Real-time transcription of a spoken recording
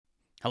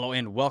Hello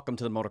and welcome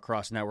to the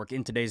Motocross Network.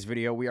 In today's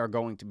video, we are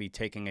going to be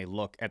taking a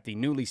look at the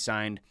newly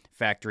signed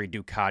factory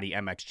Ducati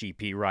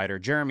MXGP rider,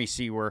 Jeremy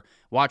Seewer.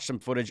 Watch some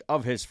footage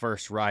of his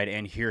first ride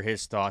and hear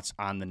his thoughts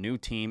on the new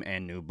team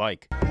and new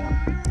bike.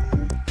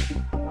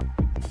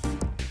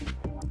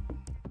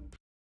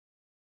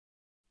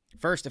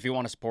 First, if you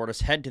want to support us,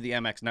 head to the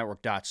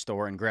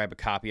MXNetwork.store and grab a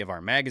copy of our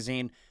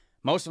magazine.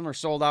 Most of them are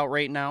sold out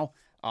right now.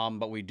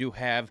 But we do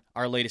have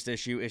our latest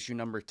issue, issue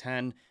number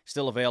 10,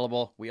 still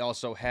available. We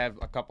also have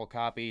a couple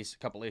copies, a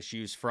couple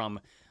issues from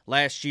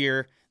last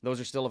year.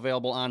 Those are still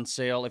available on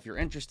sale if you're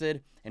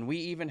interested. And we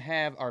even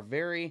have our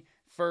very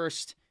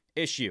first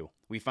issue.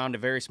 We found a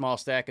very small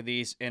stack of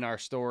these in our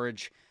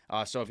storage.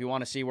 So if you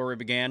want to see where we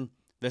began,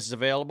 this is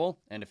available.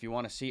 And if you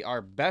want to see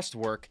our best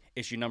work,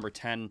 issue number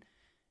 10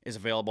 is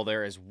available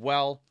there as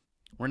well.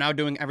 We're now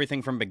doing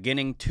everything from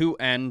beginning to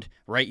end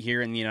right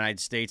here in the United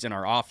States in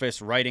our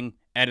office, writing,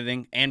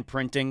 editing, and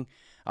printing.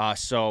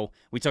 So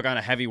we took on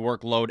a heavy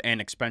workload and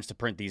expense to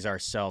print these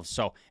ourselves.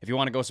 So if you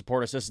want to go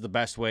support us, this is the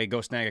best way.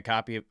 Go snag a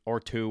copy or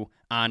two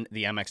on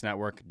the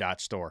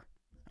MXNetwork.store.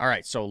 All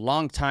right, so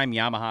longtime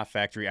Yamaha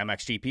factory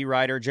MXGP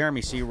rider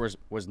Jeremy Seewer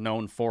was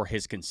known for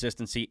his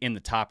consistency in the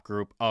top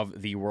group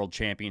of the World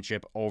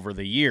Championship over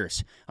the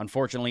years.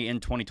 Unfortunately, in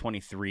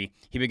 2023,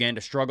 he began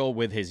to struggle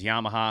with his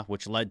Yamaha,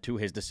 which led to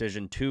his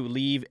decision to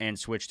leave and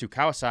switch to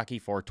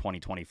Kawasaki for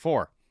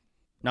 2024.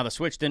 Now, the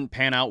switch didn't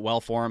pan out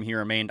well for him. He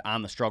remained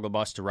on the struggle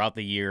bus throughout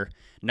the year,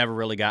 never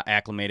really got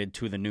acclimated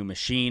to the new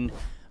machine.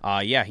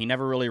 He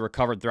never really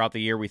recovered throughout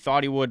the year. We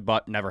thought he would,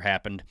 but never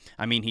happened.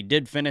 I mean, he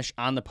did finish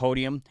on the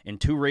podium in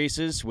 2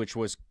 races, which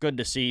was good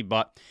to see,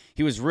 but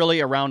he was really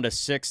around a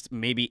 6th,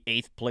 maybe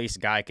 8th place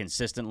guy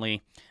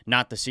consistently,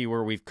 not the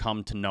Seewer we've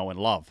come to know and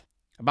love.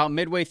 About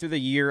midway through the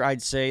year,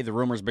 I'd say, the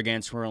rumors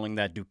began swirling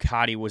that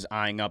Ducati was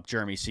eyeing up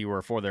Jeremy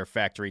Seewer for their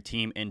factory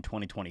team in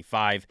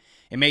 2025.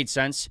 It made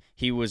sense.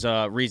 He was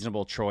a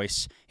reasonable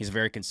choice. He's a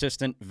very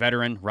consistent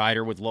veteran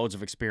rider with loads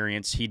of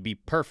experience. He'd be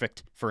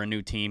perfect for a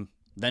new team.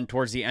 Then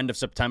towards the end of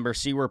September,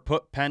 Seewer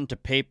put pen to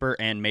paper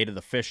and made it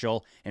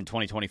official. In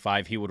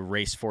 2025, he would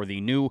race for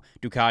the new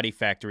Ducati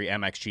factory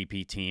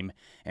MXGP team.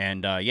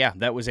 And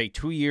that was a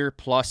 2-year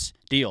plus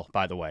deal,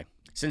 by the way.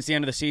 Since the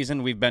end of the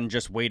season, we've been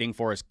just waiting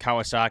for his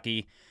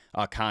Kawasaki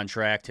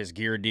contract, his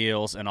gear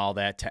deals, and all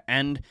that to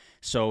end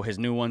so his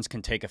new ones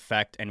can take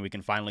effect and we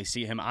can finally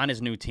see him on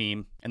his new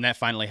team. And that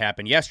finally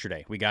happened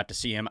yesterday. We got to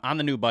see him on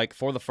the new bike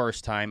for the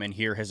first time and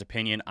hear his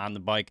opinion on the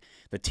bike,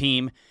 the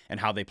team,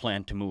 and how they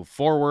plan to move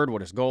forward,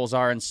 what his goals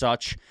are and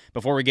such.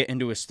 Before we get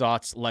into his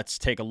thoughts, let's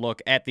take a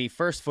look at the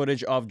first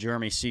footage of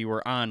Jeremy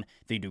Seewer on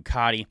the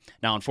Ducati.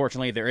 Now,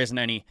 unfortunately, there isn't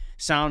any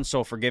sound,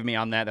 so forgive me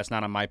on that. That's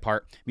not on my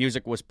part.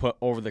 Music was put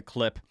over the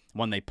clip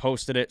when they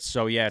posted it,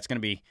 so yeah, it's going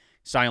to be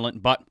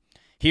silent, but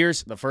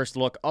here's the first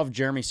look of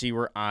Jeremy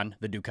Seewer on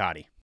the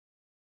Ducati.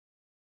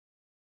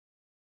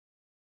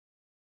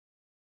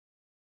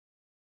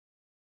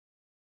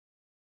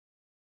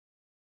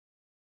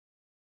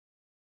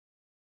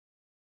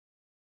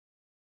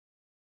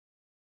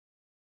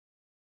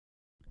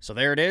 So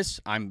there it is.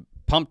 I'm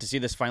pumped to see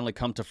this finally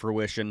come to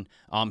fruition.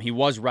 He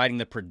was riding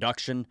the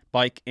production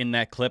bike in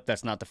that clip.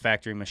 That's not the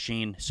factory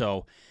machine,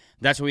 so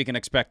that's what we can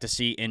expect to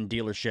see in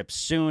dealerships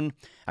soon.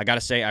 I got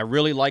to say, I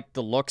really like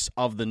the looks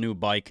of the new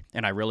bike,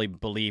 and I really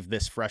believe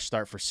this fresh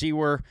start for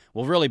Seewer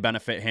will really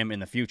benefit him in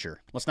the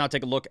future. Let's now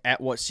take a look at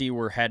what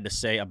Seewer had to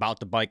say about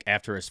the bike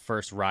after his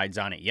first rides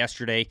on it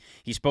yesterday.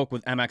 He spoke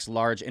with MX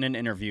Large in an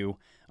interview.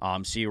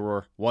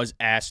 Seewer was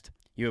asked,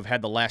 "You have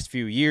had the last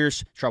few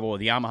years trouble with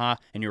Yamaha,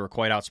 and you were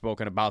quite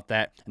outspoken about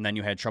that. And then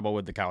you had trouble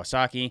with the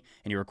Kawasaki,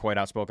 and you were quite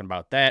outspoken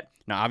about that.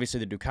 Now, obviously,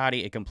 the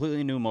Ducati, a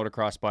completely new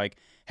motocross bike.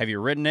 Have you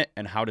ridden it,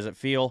 and how does it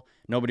feel?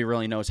 Nobody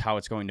really knows how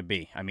it's going to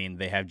be. I mean,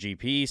 they have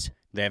GPs,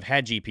 they have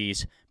had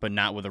GPs, but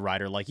not with a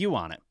rider like you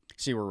on it."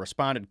 Seewer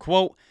responded,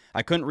 quote,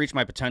 "I couldn't reach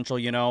my potential,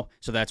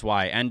 so that's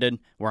why I ended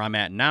where I'm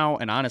at now,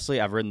 and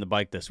honestly, I've ridden the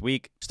bike this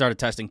week. Started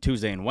testing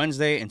Tuesday and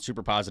Wednesday, and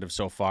super positive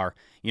so far.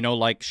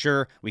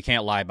 Sure, we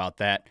can't lie about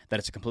that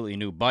it's a completely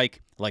new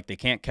bike. Like, they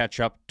can't catch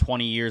up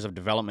 20 years of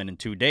development in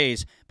 2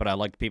 days, but I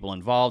like the people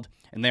involved,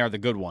 and they are the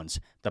good ones.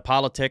 The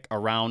politic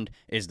around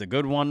is the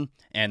good one,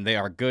 and they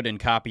are good in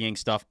copying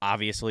stuff,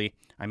 obviously.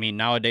 I mean,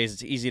 nowadays,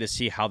 it's easy to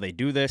see how they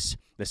do this.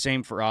 The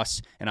same for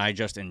us, and I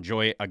just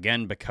enjoy it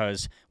again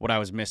because what I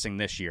was missing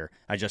this year.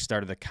 I just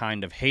started to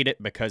kind of hate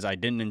it because I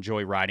didn't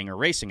enjoy riding or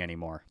racing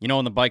anymore.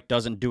 When the bike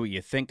doesn't do what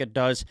you think it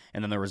does,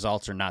 and then the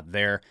results are not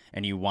there,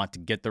 and you want to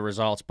get the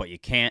results, but you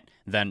can't,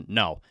 then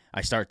no.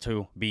 I start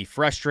to be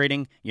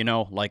frustrating,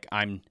 like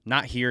I'm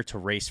not here to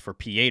race for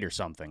P8 or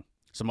something.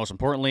 So most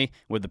importantly,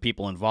 with the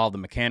people involved, the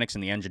mechanics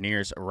and the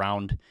engineers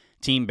around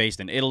team based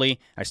in Italy,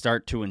 I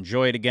start to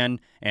enjoy it again,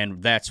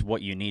 and that's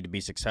what you need to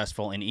be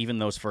successful in even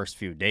those first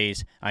few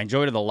days. I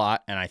enjoyed it a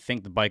lot, and I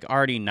think the bike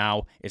already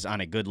now is on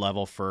a good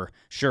level for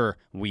sure.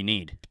 We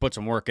need to put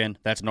some work in.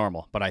 That's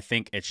normal, but I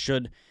think it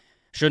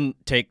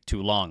shouldn't take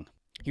too long.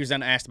 He was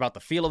then asked about the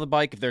feel of the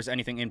bike, if there's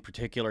anything in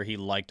particular he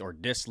liked or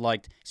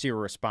disliked. Seewer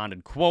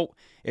responded, quote,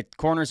 "It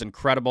corners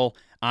incredible.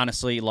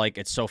 Honestly, like,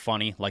 it's so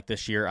funny. Like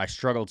this year, I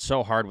struggled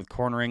so hard with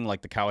cornering,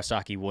 like the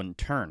Kawasaki wouldn't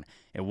turn.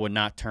 It would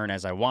not turn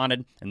as I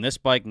wanted. And this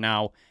bike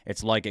now,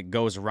 it's like it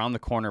goes around the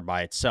corner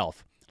by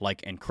itself.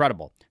 Like,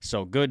 incredible.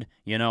 So good,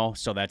 you know,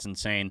 so that's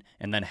insane.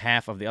 And then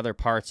half of the other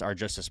parts are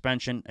just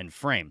suspension and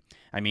frame.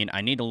 I mean,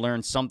 I need to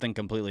learn something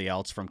completely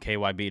else from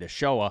KYB to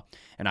Showa,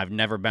 and I've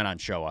never been on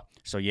Showa.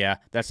 So yeah,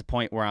 that's the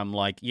point where I'm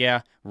like,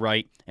 yeah,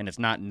 right, and it's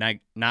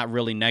not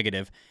really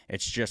negative.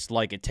 It's just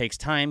like it takes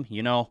time,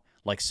 you know,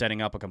 like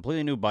setting up a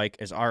completely new bike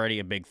is already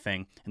a big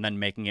thing, and then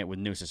making it with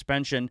new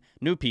suspension,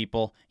 new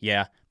people,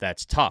 yeah,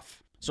 that's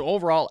tough. So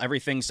overall,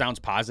 everything sounds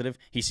positive.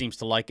 He seems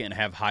to like it and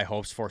have high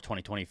hopes for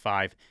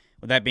 2025.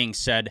 With that being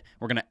said,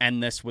 we're going to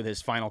end this with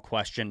his final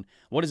question.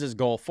 What is his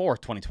goal for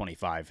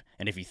 2025?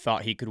 And if he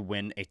thought he could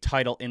win a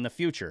title in the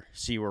future?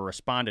 Seewer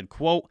responded,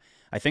 quote,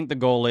 "I think the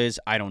goal is,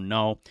 I don't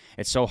know.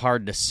 It's so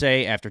hard to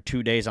say after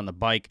 2 days on the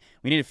bike.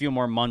 We need a few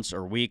more months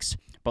or weeks.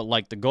 But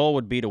like the goal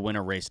would be to win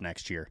a race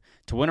next year.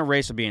 To win a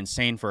race would be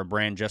insane for a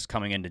brand just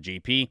coming into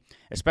GP,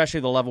 especially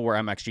the level where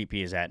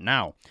MXGP is at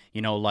now.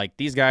 You know, like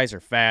these guys are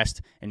fast,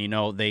 and you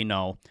know they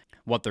know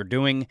what they're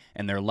doing,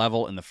 and their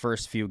level in the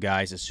first few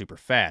guys is super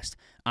fast.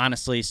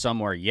 Honestly,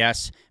 somewhere,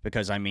 yes,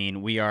 because, I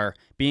mean, we are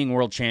being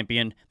world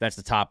champion. That's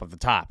the top of the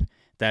top.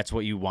 That's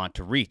what you want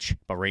to reach.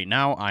 But right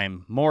now,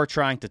 I'm more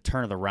trying to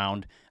turn it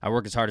around. I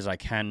work as hard as I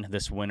can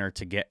this winter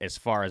to get as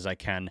far as I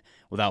can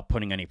without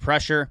putting any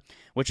pressure,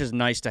 which is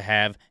nice to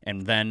have,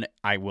 and then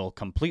I will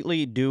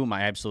completely do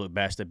my absolute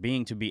best at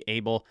to be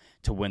able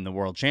to win the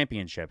world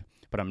championship.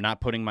 But I'm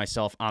not putting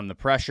myself on the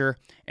pressure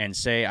and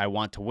say I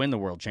want to win the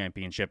world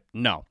championship.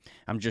 No,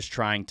 I'm just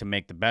trying to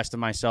make the best of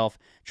myself,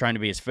 trying to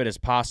be as fit as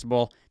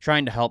possible,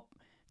 trying to help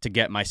to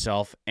get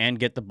myself and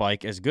get the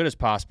bike as good as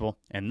possible,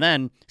 and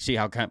then see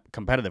how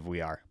competitive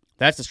we are.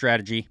 That's the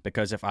strategy,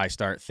 because if I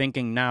start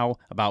thinking now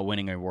about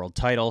winning a world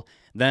title,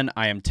 then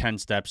I am 10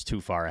 steps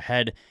too far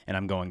ahead, and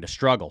I'm going to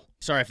struggle.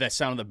 Sorry if that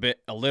sounded a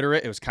bit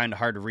illiterate. It was kind of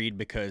hard to read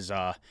because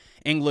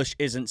English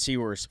isn't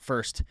Seewer's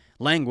first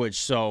language,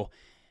 so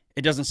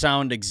it doesn't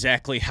sound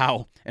exactly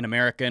how an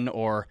American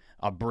or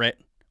a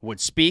Brit would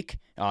speak.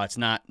 It's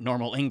not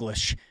normal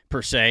English,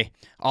 per se.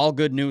 All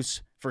good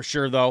news for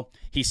sure, though.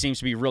 He seems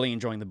to be really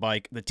enjoying the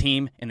bike, the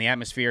team, and the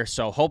atmosphere,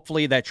 so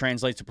hopefully that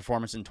translates to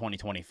performance in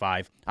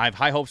 2025. I have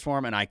high hopes for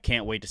him, and I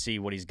can't wait to see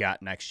what he's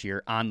got next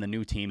year on the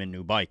new team and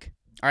new bike.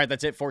 All right,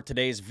 that's it for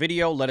today's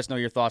video. Let us know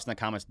your thoughts in the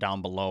comments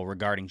down below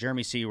regarding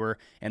Jeremy Seewer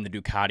and the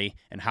Ducati,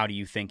 and how do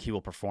you think he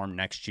will perform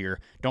next year.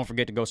 Don't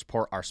forget to go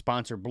support our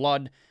sponsor,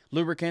 Blood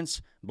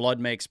Lubricants. Blood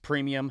makes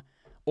premium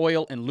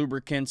oil and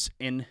lubricants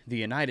in the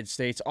United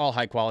States, all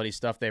high-quality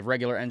stuff. They have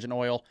regular engine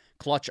oil.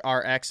 Clutch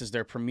RX is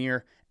their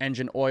premier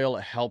engine oil.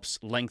 It helps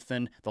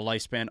lengthen the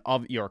lifespan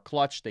of your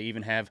clutch. They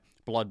even have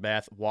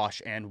Bloodbath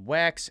Wash and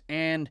Wax,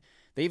 and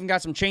they even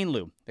got some chain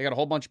lube. They got a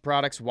whole bunch of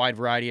products, wide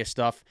variety of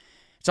stuff.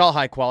 It's all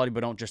high quality,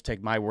 but don't just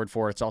take my word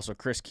for it. It's also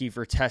Chris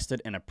Kiefer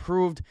tested and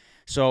approved.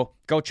 So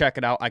go check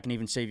it out. I can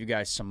even save you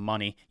guys some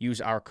money.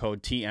 Use our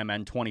code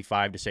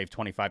TMN25 to save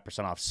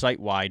 25% off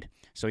site-wide.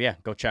 So yeah,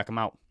 go check them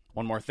out.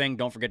 One more thing,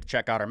 don't forget to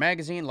check out our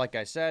magazine. Like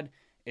I said,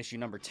 issue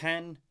number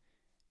 10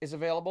 is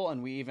available,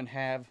 and we even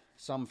have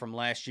some from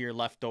last year,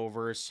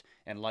 leftovers,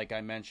 and like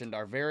I mentioned,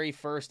 our very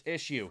first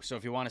issue. So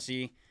if you want to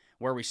see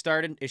where we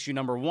started, issue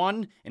number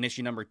 1 and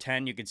issue number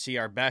 10, you can see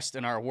our best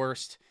and our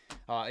worst.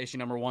 Issue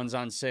number 1's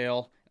on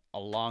sale,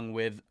 along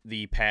with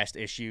the past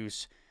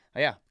issues.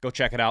 Yeah, go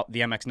check it out, the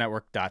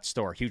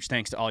MXNetwork.store. Huge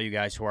thanks to all you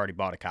guys who already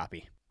bought a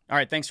copy. All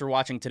right, thanks for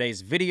watching today's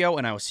video,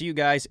 and I will see you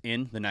guys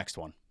in the next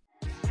one.